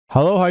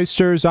Hello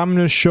heisters, I'm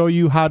going to show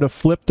you how to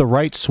flip the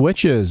right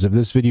switches. If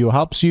this video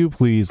helps you,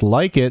 please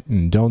like it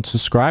and don't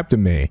subscribe to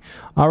me.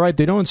 Alright,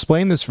 they don't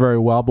explain this very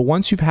well, but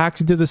once you've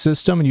hacked into the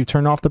system and you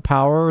turn off the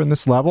power in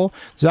this level,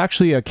 there's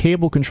actually a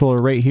cable controller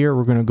right here.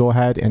 We're going to go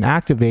ahead and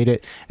activate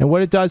it, and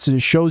what it does is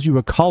it shows you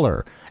a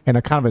color and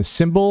a kind of a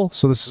symbol.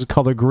 So this is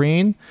color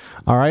green.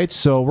 Alright,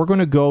 so we're going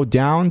to go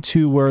down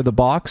to where the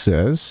box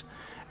is,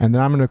 and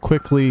then I'm going to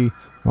quickly...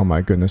 Oh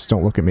my goodness,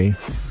 don't look at me.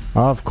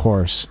 Of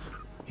course.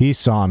 He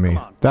saw me.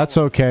 That's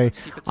okay.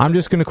 I'm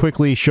just going to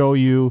quickly show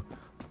you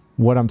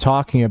what I'm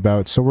talking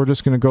about. So we're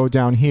just going to go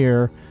down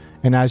here,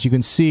 and as you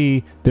can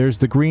see, there's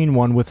the green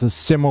one with a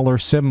similar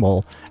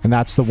symbol, and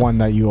that's the one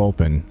that you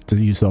open to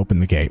use to open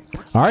the gate.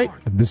 Alright,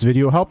 if this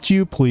video helped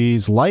you,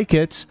 please like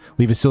it,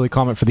 leave a silly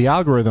comment for the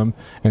algorithm,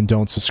 and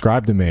don't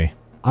subscribe to me.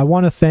 I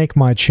want to thank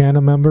my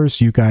channel members.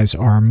 You guys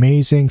are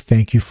amazing.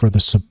 Thank you for the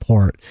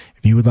support.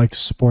 If you would like to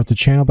support the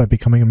channel by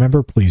becoming a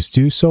member, please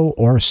do so,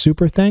 or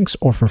super thanks,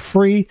 or for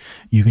free,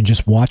 you can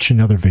just watch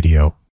another video.